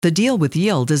The Deal with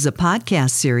Yield is a podcast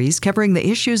series covering the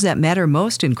issues that matter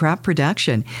most in crop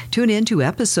production. Tune in to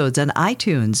episodes on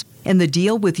iTunes and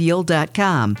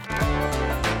thedealwithyield.com.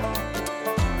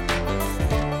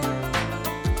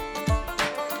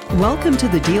 Welcome to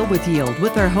The Deal with Yield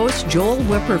with our host Joel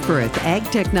Wipperfurth, Ag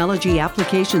Technology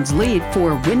Applications Lead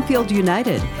for Winfield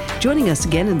United. Joining us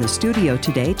again in the studio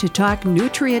today to talk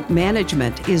nutrient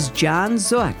management is John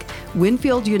Zook,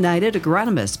 Winfield United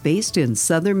agronomist based in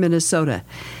southern Minnesota.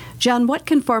 John, what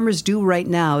can farmers do right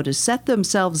now to set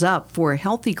themselves up for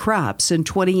healthy crops in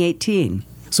 2018?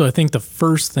 So I think the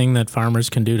first thing that farmers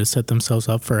can do to set themselves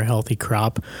up for a healthy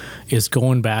crop is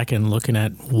going back and looking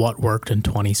at what worked in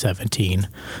 2017.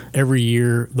 Every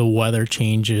year the weather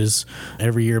changes.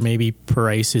 Every year maybe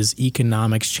prices,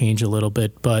 economics change a little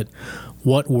bit, but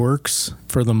what works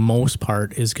for the most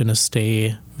part is going to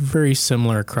stay very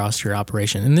similar across your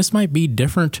operation. And this might be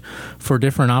different for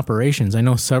different operations. I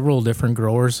know several different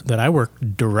growers that I work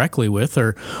directly with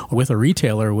or with a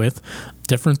retailer with.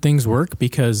 Different things work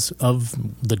because of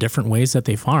the different ways that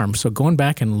they farm. So going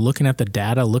back and looking at the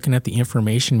data, looking at the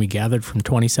information we gathered from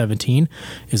 2017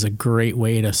 is a great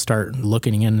way to start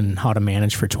looking in and how to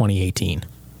manage for 2018.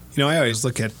 You know, I always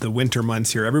look at the winter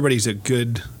months here. Everybody's a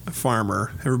good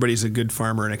farmer. Everybody's a good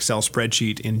farmer in Excel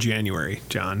spreadsheet in January,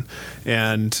 John.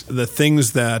 And the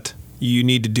things that you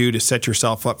need to do to set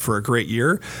yourself up for a great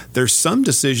year, there's some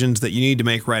decisions that you need to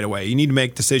make right away. You need to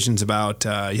make decisions about,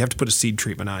 you have to put a seed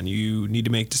treatment on. You need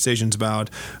to make decisions about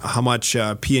how much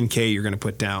P&K you're going to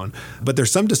put down. But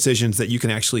there's some decisions that you can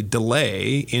actually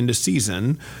delay into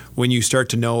season when you start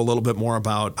to know a little bit more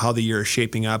about how the year is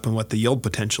shaping up and what the yield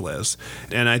potential is.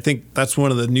 And I think that's one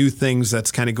of the new things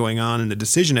that's kind of going on in the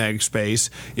decision ag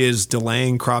space is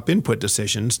delaying crop input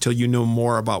decisions till you know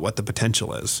more about what the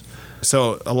potential is.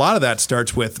 So a lot of that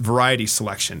starts with variety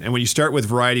selection. And when you start with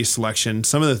variety selection,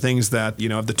 some of the things that, you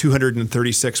know, of the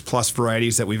 236 plus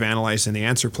varieties that we've analyzed in the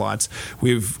answer plots,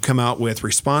 we've come out with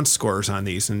response scores on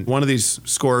these. And one of these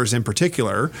scores in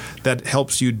particular that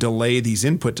helps you delay these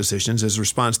input decisions is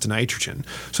response to nitrogen.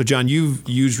 So John, you've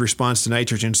used response to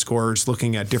nitrogen scores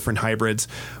looking at different hybrids.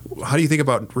 How do you think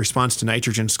about response to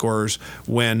nitrogen scores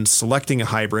when selecting a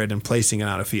hybrid and placing it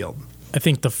on a field? I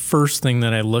think the first thing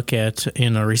that I look at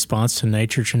in a response to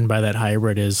nitrogen by that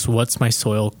hybrid is what's my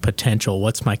soil potential?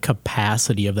 What's my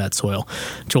capacity of that soil?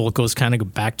 Joel, it goes kind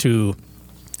of back to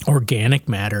organic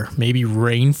matter, maybe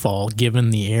rainfall given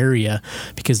the area,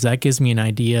 because that gives me an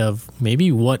idea of maybe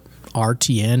what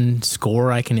RTN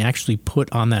score I can actually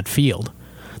put on that field.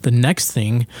 The next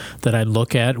thing that I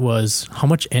look at was how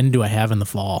much N do I have in the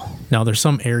fall? Now, there's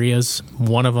some areas,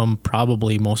 one of them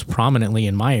probably most prominently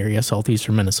in my area,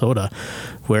 southeastern Minnesota,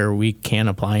 where we can't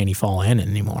apply any fall N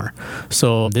anymore.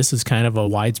 So this is kind of a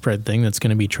widespread thing that's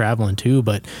going to be traveling too.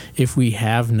 But if we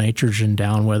have nitrogen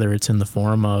down, whether it's in the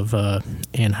form of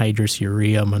anhydrous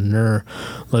urea, manure,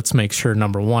 let's make sure,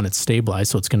 number one, it's stabilized,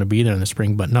 so it's going to be there in the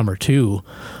spring. But number two,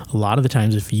 a lot of the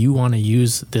times if you want to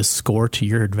use this score to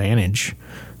your advantage,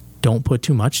 don't put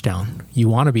too much down. You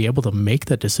want to be able to make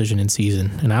that decision in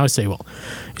season. And I always say, well,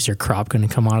 is your crop going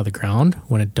to come out of the ground?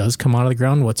 When it does come out of the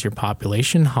ground, what's your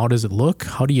population? How does it look?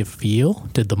 How do you feel?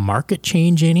 Did the market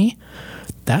change any?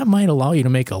 That might allow you to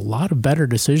make a lot of better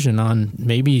decision on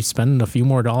maybe spending a few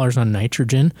more dollars on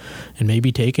nitrogen and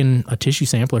maybe taking a tissue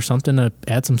sample or something to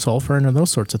add some sulfur into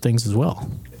those sorts of things as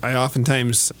well. I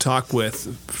oftentimes talk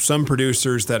with some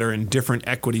producers that are in different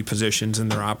equity positions in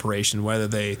their operation, whether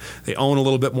they own a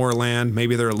little bit more land,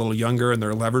 maybe they're a little younger and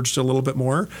they're leveraged a little bit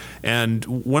more. And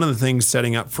one of the things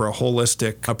setting up for a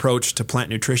holistic approach to plant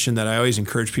nutrition that I always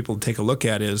encourage people to take a look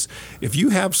at is if you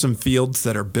have some fields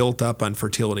that are built up on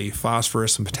fertility,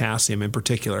 phosphorus and potassium in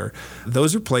particular,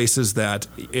 those are places that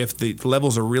if the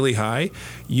levels are really high,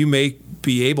 you may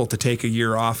be able to take a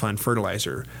year off on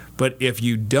fertilizer. But if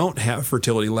you don't have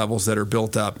fertility levels that are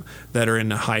built up, that are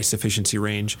in a high sufficiency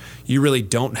range, you really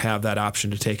don't have that option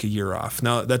to take a year off.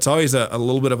 Now, that's always a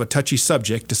little bit of a touchy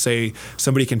subject to say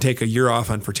somebody can take a year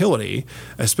off on fertility,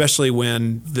 especially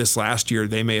when this last year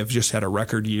they may have just had a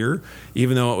record year,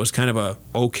 even though it was kind of a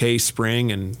okay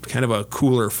spring and kind of a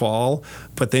cooler fall,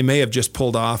 but they may have just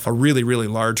pulled off a really, really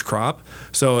large crop.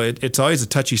 So it's always a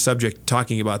touchy subject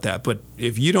talking about that. But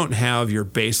if you don't have your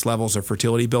base levels of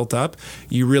fertility built up,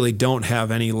 you really don't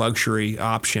have any luxury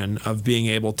option of being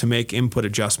able to make input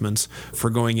adjustments for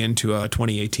going into a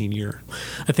 2018 year.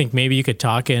 I think maybe you could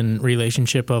talk in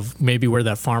relationship of maybe where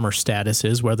that farmer status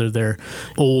is, whether they're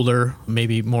older,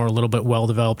 maybe more a little bit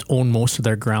well-developed, own most of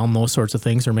their ground, those sorts of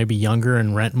things, or maybe younger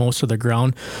and rent most of their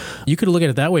ground. You could look at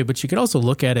it that way, but you could also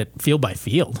look at it field by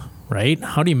field. right?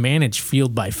 How do you manage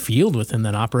field by field within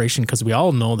that operation? Because we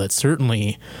all know that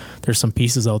certainly there's some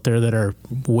pieces out there that are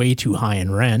way too high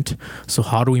in rent. So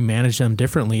how do we manage them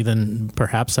differently than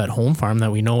perhaps that home farm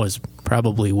that we know is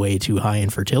probably way too high in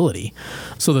fertility?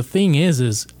 So the thing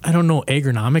is I don't know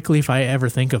agronomically if I ever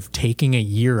think of taking a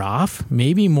year off.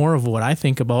 Maybe more of what I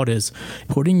think about is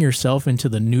putting yourself into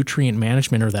the nutrient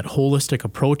management or that holistic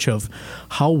approach of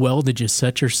how well did you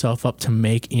set yourself up to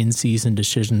make in-season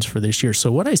decisions for this year.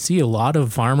 So what I see a lot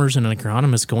of farmers and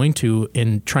agronomists going to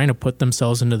in trying to put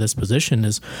themselves into this position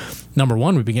is, number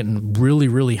one, we've been getting really,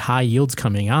 really high yields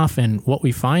coming off. And what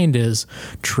we find is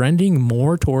trending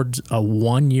more towards a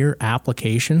 1-year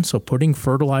application. So putting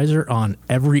fertilizer on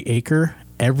every acre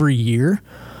every year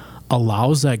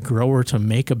allows that grower to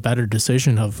make a better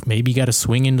decision of maybe you got to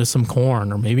swing into some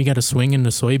corn or maybe you got to swing into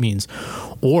soybeans,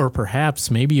 or perhaps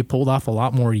maybe you pulled off a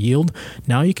lot more yield.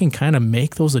 Now you can kind of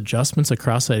make those adjustments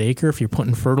across that acre if you're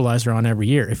putting fertilizer on every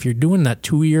year. If you're doing that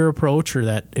 2-year approach, or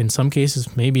that in some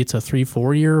cases maybe it's a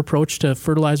 3-4 year approach to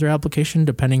fertilizer application,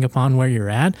 depending upon where you're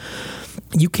at,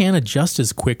 you can't adjust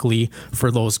as quickly for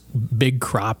those big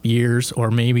crop years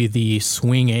or maybe the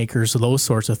swing acres, those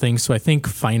sorts of things. So I think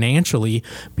financially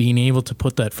being able to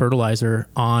put that fertilizer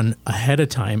on ahead of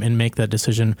time and make that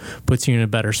decision puts you in a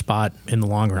better spot in the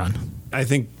long run. I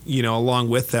think, along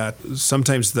with that,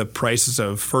 sometimes the prices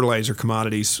of fertilizer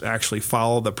commodities actually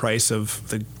follow the price of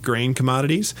the grain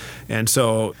commodities. And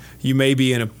so you may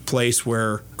be in a place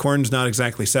where corn's not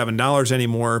exactly $7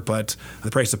 anymore, but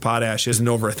the price of potash isn't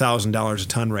over $1,000 a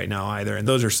ton right now either. And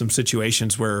those are some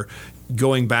situations where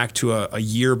going back to a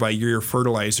year-by-year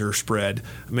fertilizer spread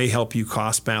may help you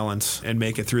cost balance and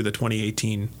make it through the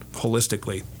 2018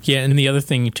 holistically. Yeah, and the other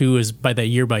thing, too, is by that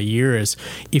year-by-year is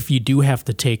if you do have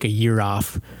to take a year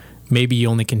off, maybe you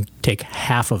only can take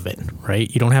half of it,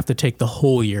 right? You don't have to take the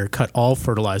whole year, cut all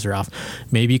fertilizer off.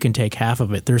 Maybe you can take half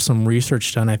of it. There's some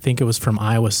research done, I think it was from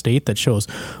Iowa State, that shows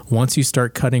once you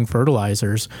start cutting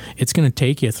fertilizers, it's going to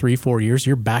take you 3-4 years.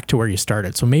 You're back to where you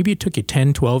started. So maybe it took you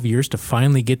 10-12 years to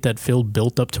finally get that field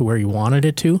built up to where you wanted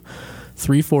it to.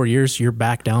 3-4 years, you're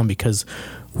back down, because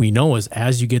we know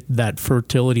as you get that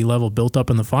fertility level built up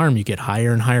in the farm, you get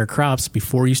higher and higher crops.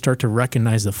 Before you start to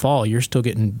recognize the fall, you're still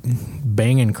getting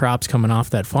banging crops coming off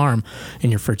that farm, and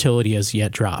your fertility has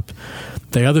yet dropped.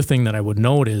 The other thing that I would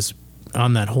note is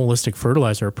on that holistic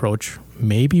fertilizer approach,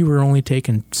 maybe we're only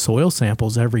taking soil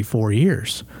samples every 4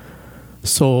 years.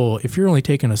 So if you're only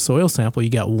taking a soil sample, you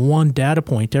got one data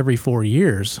point every 4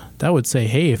 years. That would say,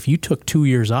 hey, if you took 2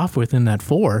 years off within that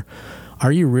 4,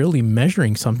 are you really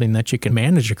measuring something that you can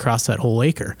manage across that whole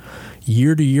acre?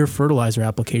 Year-to-year fertilizer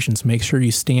applications, make sure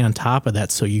you stay on top of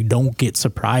that so you don't get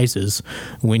surprises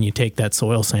when you take that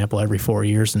soil sample every 4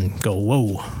 years and go,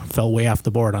 whoa, fell way off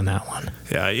the board on that one.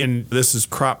 Yeah, and this is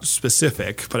crop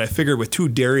specific, but I figured with two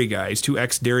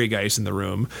ex-dairy guys in the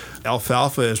room,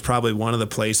 alfalfa is probably one of the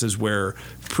places where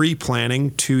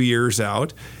pre-planning 2 years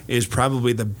out is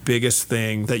probably the biggest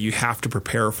thing that you have to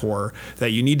prepare for, that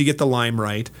you need to get the lime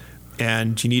right,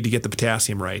 and you need to get the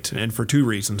potassium right, and for 2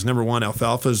 reasons. Number one,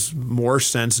 alfalfa is more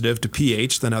sensitive to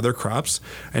pH than other crops.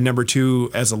 And number 2,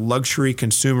 as a luxury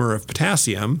consumer of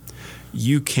potassium,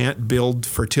 you can't build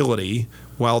fertility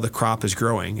while the crop is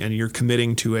growing, and you're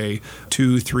committing to a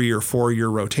 2, 3, or 4 year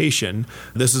rotation.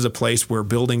 This is a place where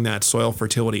building that soil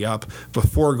fertility up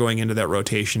before going into that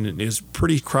rotation is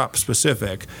pretty crop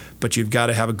specific, but you've got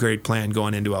to have a great plan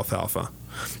going into alfalfa.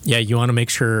 Yeah, you want to make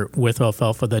sure with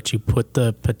alfalfa that you put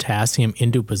the potassium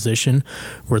into position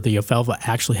where the alfalfa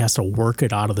actually has to work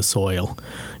it out of the soil.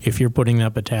 If you're putting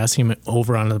that potassium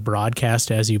over on the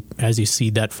broadcast as you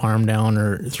seed that farm down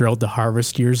or throughout the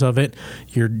harvest years of it,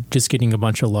 you're just getting a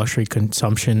bunch of luxury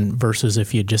consumption versus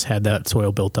if you just had that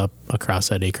soil built up across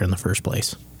that acre in the first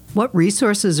place. What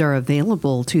resources are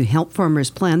available to help farmers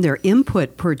plan their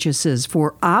input purchases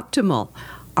for optimal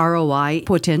ROI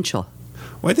potential?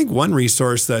 Well, I think one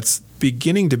resource that's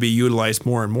beginning to be utilized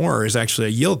more and more is actually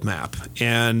a yield map.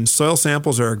 And soil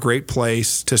samples are a great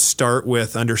place to start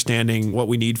with understanding what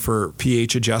we need for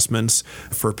pH adjustments,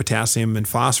 for potassium and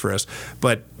phosphorus.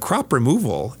 But crop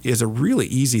removal is a really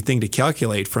easy thing to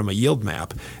calculate from a yield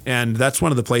map. And that's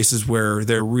one of the places where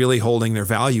they're really holding their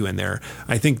value in there.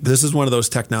 I think this is one of those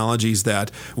technologies that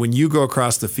when you go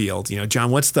across the field, John,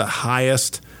 what's the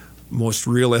highest, most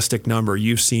realistic number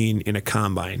you've seen in a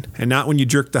combine? And not when you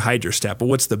jerk the hydrostat, but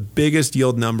what's the biggest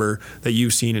yield number that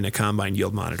you've seen in a combine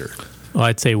yield monitor? Well,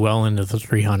 I'd say well into the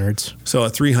 300s. So a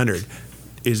 300.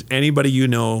 Is anybody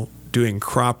doing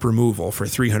crop removal for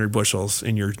 300 bushels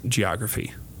in your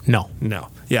geography? No.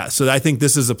 Yeah, so I think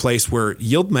this is a place where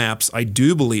yield maps, I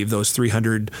do believe those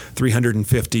 300,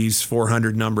 350s,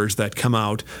 400 numbers that come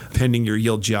out pending your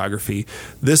yield geography,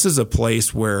 this is a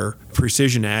place where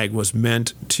precision ag was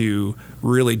meant to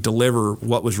really deliver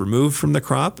what was removed from the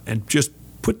crop and just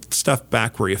put stuff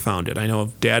back where you found it. I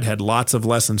know Dad had lots of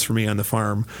lessons for me on the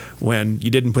farm when you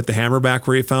didn't put the hammer back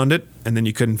where you found it, and then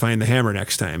you couldn't find the hammer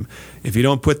next time. If you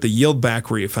don't put the yield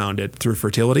back where you found it through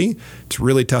fertility, it's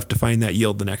really tough to find that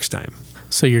yield the next time.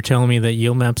 So you're telling me that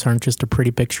yield maps aren't just a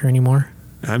pretty picture anymore?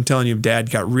 I'm telling you,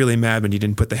 Dad got really mad when you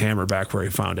didn't put the hammer back where he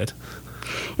found it.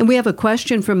 And we have a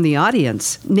question from the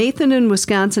audience. Nathan in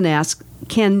Wisconsin asks,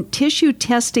 can tissue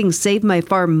testing save my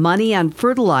farm money on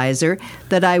fertilizer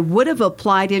that I would have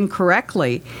applied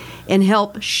incorrectly and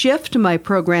help shift my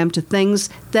program to things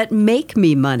that make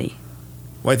me money?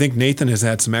 Well, I think Nathan has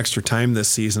had some extra time this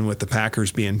season with the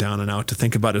Packers being down and out to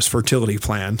think about his fertility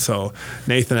plan. So,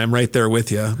 Nathan, I'm right there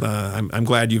with you. I'm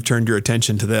glad you've turned your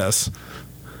attention to this.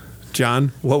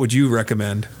 John, what would you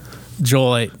recommend?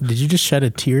 Joel, did you just shed a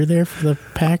tear there for the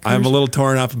Packers? I'm a little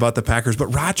torn up about the Packers, but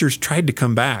Rodgers tried to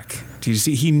come back. Do you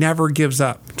see? He never gives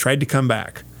up. Tried to come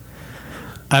back.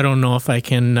 I don't know if I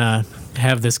can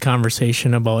have this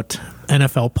conversation about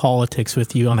NFL politics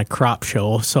with you on a crop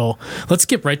show. So let's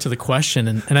get right to the question.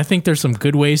 And I think there's some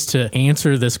good ways to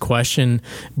answer this question.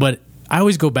 But I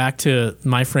always go back to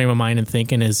my frame of mind and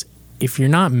thinking is, if you're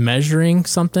not measuring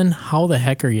something, how the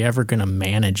heck are you ever going to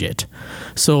manage it?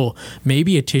 So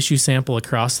maybe a tissue sample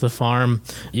across the farm,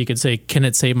 you could say, can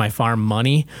it save my farm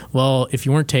money? Well, if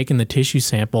you weren't taking the tissue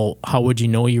sample, how would you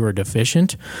know you were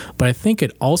deficient? But I think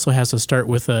it also has to start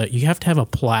with you have to have a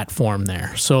platform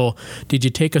there. So did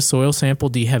you take a soil sample?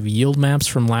 Do you have yield maps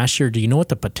from last year? Do you know what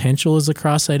the potential is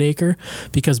across that acre?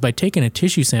 Because by taking a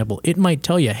tissue sample, it might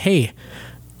tell you, hey,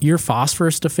 you're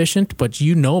phosphorus deficient, but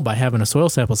you know by having a soil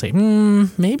sample say,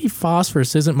 maybe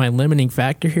phosphorus isn't my limiting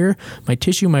factor here. My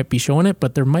tissue might be showing it,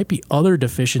 but there might be other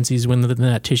deficiencies within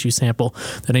that tissue sample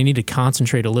that I need to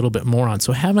concentrate a little bit more on.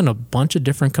 So having a bunch of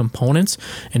different components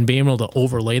and being able to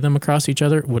overlay them across each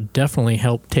other would definitely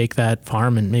help take that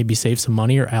farm and maybe save some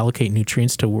money or allocate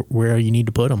nutrients to where you need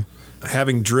to put them.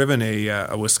 Having driven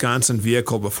a Wisconsin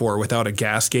vehicle before without a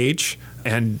gas gauge,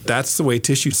 and that's the way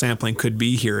tissue sampling could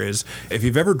be here, is if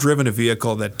you've ever driven a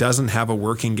vehicle that doesn't have a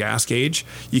working gas gauge,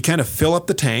 you kind of fill up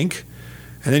the tank,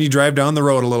 and then you drive down the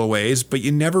road a little ways, but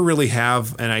you never really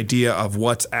have an idea of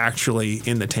what's actually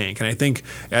in the tank. And I think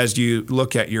as you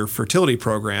look at your fertility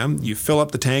program, you fill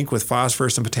up the tank with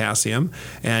phosphorus and potassium,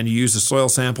 and you use a soil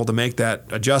sample to make that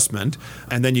adjustment,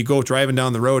 and then you go driving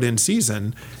down the road in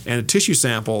season, and a tissue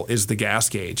sample is the gas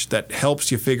gauge that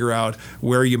helps you figure out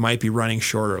where you might be running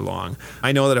short or long.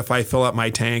 I know that if I fill up my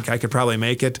tank, I could probably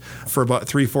make it for about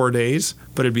 3-4 days,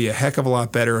 but it'd be a heck of a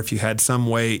lot better if you had some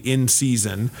way in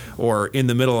season or in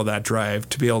the middle of that drive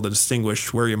to be able to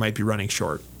distinguish where you might be running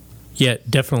short. Yeah,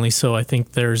 definitely so. I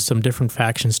think there's some different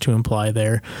factions to imply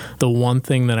there. The one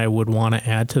thing that I would want to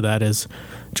add to that is,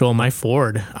 Joel, my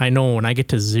Ford, I know when I get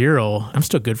to 0, I'm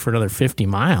still good for another 50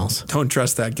 miles. Don't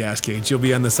trust that gas gauge. You'll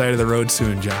be on the side of the road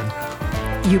soon,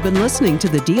 John. You've been listening to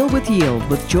The Deal with Yield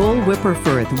with Joel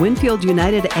Wipperfurth, Winfield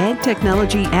United Ag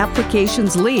Technology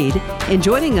Applications Lead, and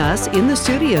joining us in the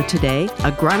studio today,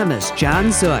 agronomist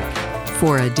John Zook.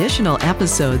 For additional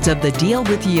episodes of The Deal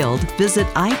with Yield, visit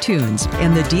iTunes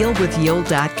and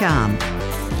thedealwithyield.com.